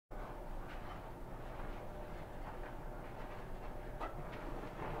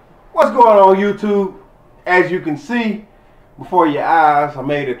What's going on, YouTube? As you can see before your eyes, I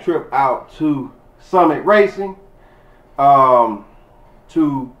made a trip out to Summit Racing to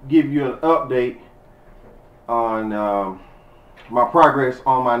give you an update on my progress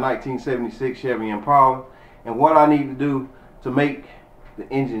on my 1976 Chevy Impala and what I need to do to make the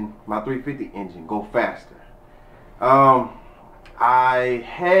engine, my 350 engine, go faster. I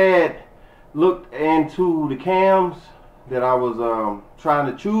had looked into the cams that I was trying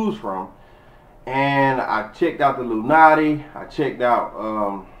to choose from, and I checked out the Lunati. I checked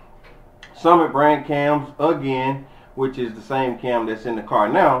out Summit brand cams again, which is the same cam that's in the car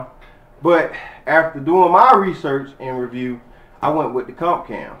now. But after doing my research and review, I went with the comp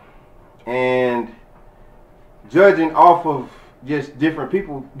cam, and judging off of just different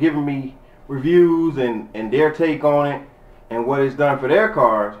people giving me reviews and their take on it and what it's done for their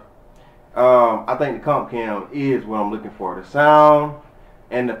cars, I think the comp cam is what I'm looking for. The sound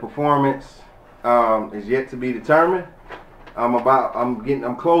and the performance is yet to be determined.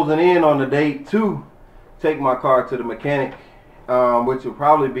 I'm closing in on the date to take my car to the mechanic, which will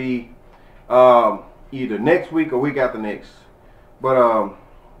probably be either next week or week after next. But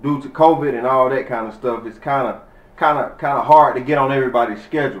due to COVID and all that kind of stuff, it's kind of hard to get on everybody's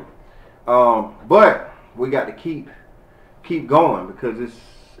schedule. But we got to keep going because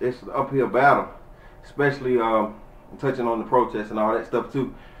it's an uphill battle, especially touching on the protests and all that stuff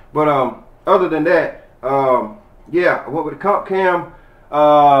too. But other than that, yeah, I went with the comp cam.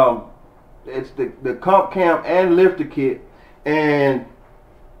 It's the comp cam and lifter kit, and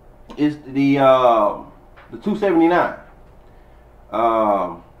it's the 279.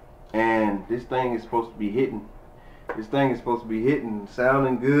 And this thing is supposed to be hitting. This thing is supposed to be hitting,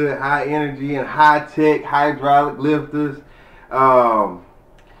 sounding good, high energy and high tech hydraulic lifters.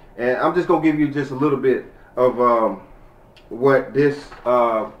 And I'm just gonna give you just a little bit of what this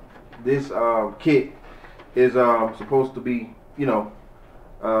kit is supposed to be, you know,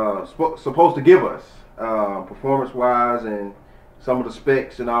 supposed to give us performance-wise, and some of the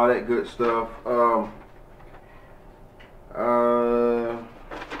specs and all that good stuff.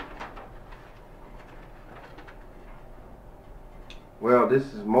 Well, this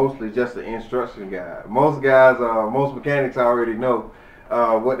is mostly just an instruction guide. Most guys, most mechanics already know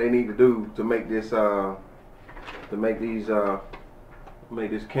what they need to do to make this, make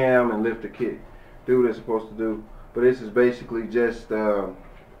this cam and lifter kit do what it's supposed to do. But this is basically just a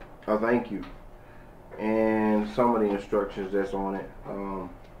thank you and some of the instructions that's on it.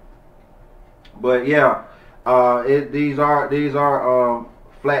 But yeah, these are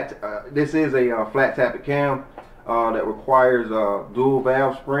flat. This is a flat tappet cam that requires dual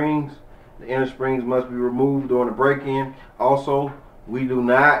valve springs. The inner springs must be removed during the break-in. Also, we do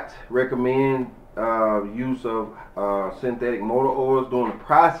not recommend use of synthetic motor oils during the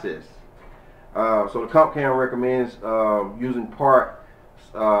process. So the comp cam recommends using part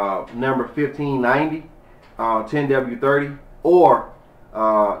number 1590, 10W30, or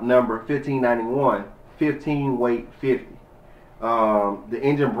number 1591, 15 weight 50. The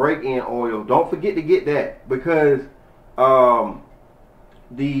engine break-in oil, don't forget to get that, because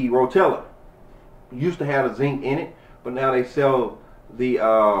the Rotella used to have a zinc in it, but now they sell the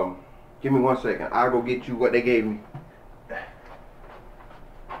give me 1 second, I'll go get you what they gave me.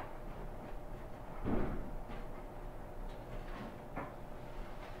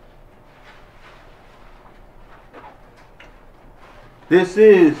 This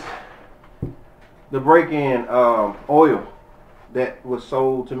is the break-in oil that was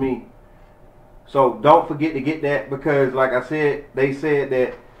sold to me. So don't forget to get that, because like I said, they said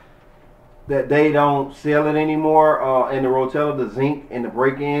that they don't sell it anymore in the Rotella, the zinc and the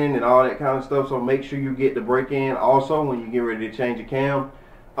break-in and all that kind of stuff. So make sure you get the break-in also when you get ready to change your cam.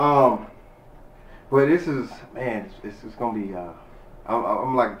 But this is, man, it's gonna be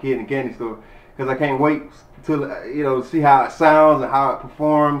I'm like a kid in a candy store, because I can't wait to see how it sounds and how it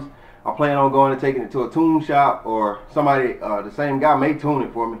performs. I plan on going and taking it to a tune shop, or somebody, the same guy may tune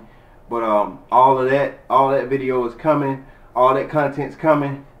it for me. But all that video is coming, all that content's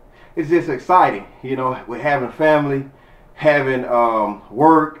coming. It's just exciting, you know, with having family, having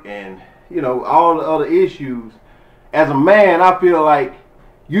work, and all the other issues. As a man, I feel like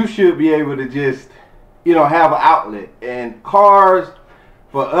you should be able to just have an outlet. And cars,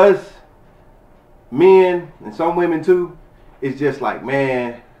 for us men and some women too, it's just like,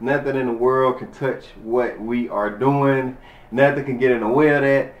 man, nothing in the world can touch what we are doing. Nothing can get in the way of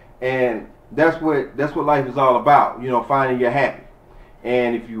that. And that's what life is all about, finding your happy.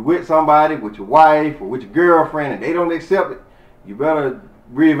 And if you're with somebody, with your wife or with your girlfriend, and they don't accept it, you better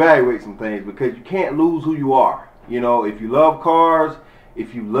reevaluate some things, because you can't lose who you are. If you love cars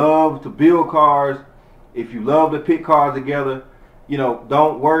if you love to build cars, if you love to put cars together, you know,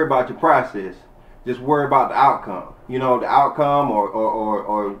 don't worry about your process. Just worry about the outcome. You know, the outcome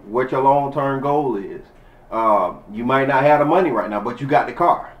or what your long-term goal is. You might not have the money right now, but you got the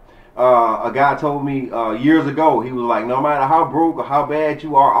car. A guy told me years ago, he was like, no matter how broke or how bad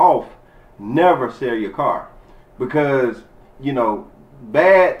you are off, never sell your car. Because, you know,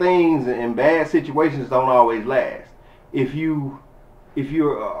 bad things and bad situations don't always last. If you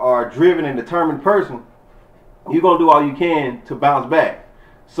are a driven and determined person, you're going to do all you can to bounce back.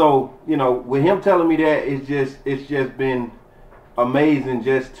 So, you know, with him telling me that, it's just been amazing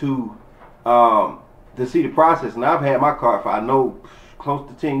just to see the process. And I've had my car for, I know, close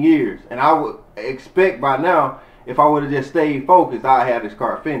to 10 years. And I would expect by now, if I would have just stayed focused, I'd have this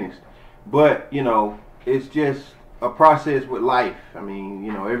car finished. But, you know, it's just a process with life. I mean,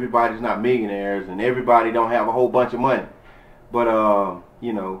 you know, everybody's not millionaires and everybody don't have a whole bunch of money. But,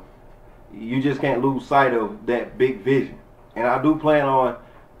 you know, you just can't lose sight of that big vision. And I do plan on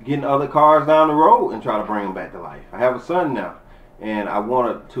getting other cars down the road and try to bring them back to life. I have a son now, and I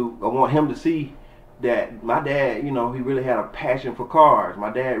want him to see that my dad, you know, he really had a passion for cars.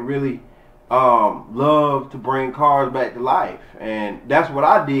 My dad really loved to bring cars back to life, and that's what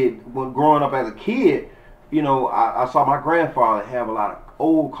I did when growing up as a kid. You know, I saw my grandfather have a lot of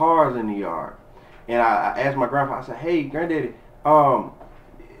old cars in the yard, and I asked my grandfather, I said, hey, granddaddy,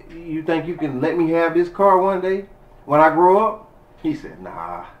 you think you can let me have this car one day when I grow up? He said,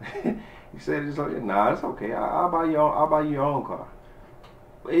 nah. He said, nah, it's okay. I'll buy you your own car.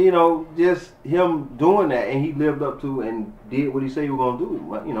 But, you know, just him doing that, and he lived up to and did what he said he was going to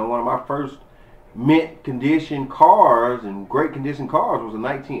do. You know, one of my first mint condition cars and great condition cars was a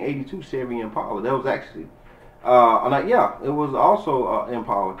 1982 Chevy Impala. That was actually, it was also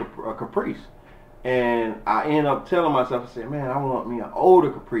Impala, a Caprice. And I ended up telling myself, I said, man, I want me an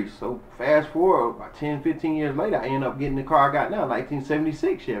older Caprice. So fast forward, about 10, 15 years later, I ended up getting the car I got now,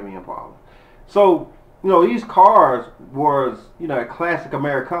 1976 Chevy Impala. So, you know, these cars was, you know, a classic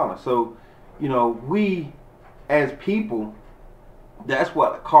Americana. So, you know, we as people, that's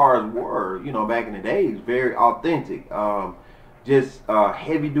what cars were, you know, back in the days, very authentic. Just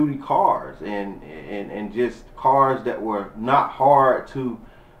heavy duty cars and just cars that were not hard to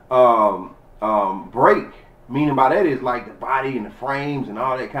break. Meaning by that is like the body and the frames and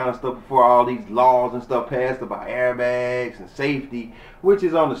all that kind of stuff before all these laws and stuff passed about airbags and safety, which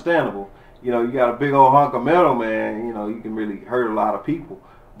is understandable. You know, you got a big old hunk of metal, man, you know, you can really hurt a lot of people.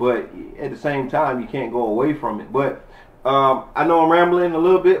 But at the same time, you can't go away from it. But I know I'm rambling a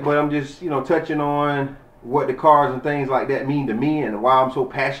little bit, but I'm just, you know, touching on what the cars and things like that mean to me and why I'm so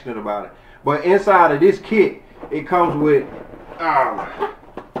passionate about it. But inside of this kit, it comes with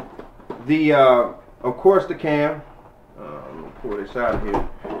of course, the cam. Let me pull this out of here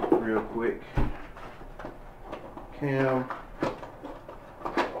real quick. Cam.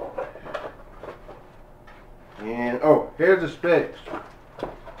 And, oh, here's the specs.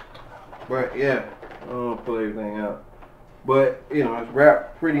 But, yeah, I'm going to pull everything out. But, you know, it's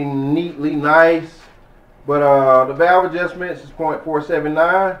wrapped pretty neatly, nice. But the valve adjustments is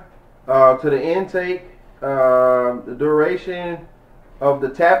 0.479. To the intake, the duration of the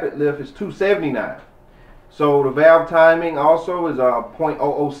tappet lift is 279. So the valve timing also is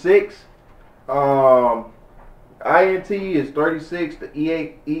 0.006. INT is 36. The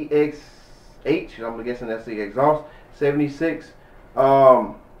EXH, I'm guessing that's the exhaust, 76.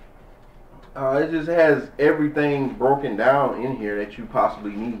 It just has everything broken down in here that you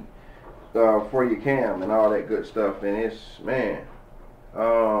possibly need for your cam and all that good stuff. And it's, man,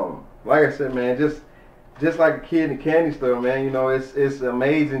 like I said, man, just like a kid in a candy store, man. You know, it's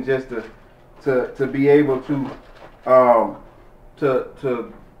amazing just to be able to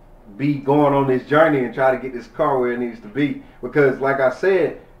be going on this journey and try to get this car where it needs to be. Because, like I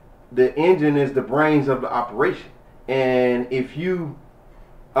said, the engine is the brains of the operation, and if you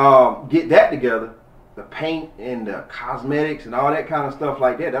get that together, the paint and the cosmetics and all that kind of stuff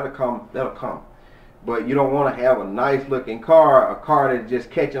like that, that'll come. But you don't want to have a nice looking car, a car that's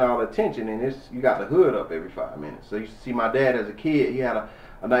just catching all the attention, and you got the hood up every 5 minutes. So you see my dad as a kid, he had a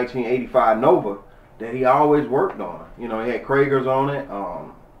 1985 Nova that he always worked on. You know, he had Kragers on it,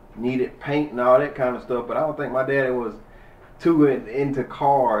 needed paint and all that kind of stuff, but I don't think my dad was too into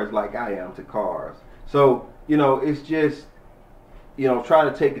cars like I am to cars. So, you know, it's just, you know, try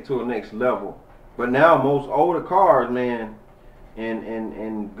to take it to a next level. But now most older cars, man,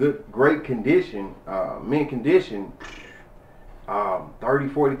 in great condition, mint condition,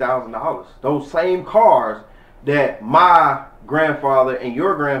 $30,000-$40,000. Those same cars that my grandfather and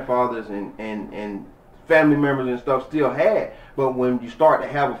your grandfathers and family members and stuff still had. But when you start to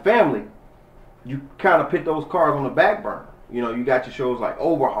have a family, you kind of put those cars on the back burner. You know, you got your shows like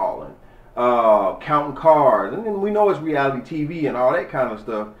Overhauling, Counting Cars, and then we know it's reality TV and all that kind of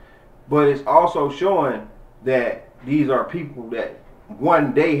stuff. But it's also showing that these are people that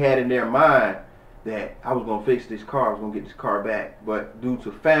one day had in their mind that I was going to fix this car, I was going to get this car back. But due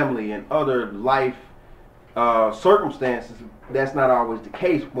to family and other life circumstances, that's not always the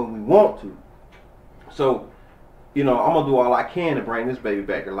case when we want to. So, you know, I'm going to do all I can to bring this baby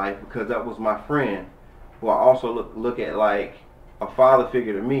back to life, because that was my friend, who I also look at like a father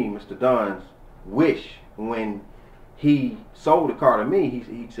figure to me, Mr. Dunn's wish when he sold the car to me.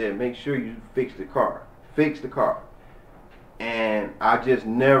 He said, make sure you fix the car. Fix the car. And I just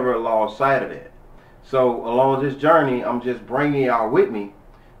never lost sight of that. So along this journey, I'm just bringing y'all with me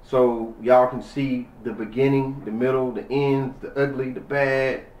so y'all can see the beginning, the middle, the ends, the ugly, the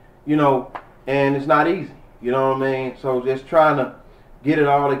bad, you know, and it's not easy. You know what I mean? So just trying to get it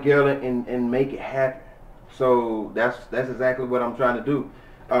all together and make it happen. So that's exactly what I'm trying to do.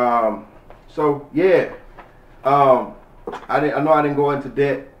 So yeah, I know I didn't go into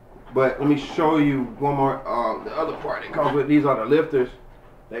debt, but let me show you one more. The other part that comes with these are the lifters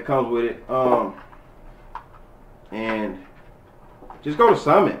that comes with it. And just go to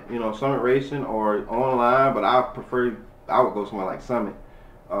Summit, you know, Summit Racing, or online. But I would go somewhere like Summit,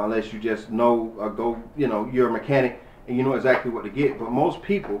 unless you just know, go, you know, you're a mechanic and you know exactly what to get. But most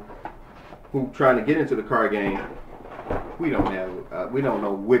people who trying to get into the car game, we don't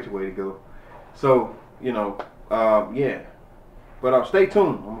know which way to go. So, you know, yeah. But stay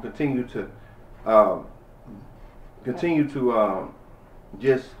tuned. I'm gonna continue to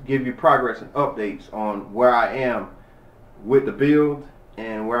just give you progress and updates on where I am with the build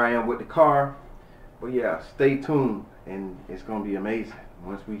and where I am with the car. But yeah, stay tuned, and it's gonna be amazing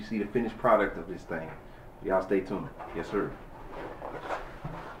once we see the finished product of this thing. Y'all stay tuned. Yes, sir.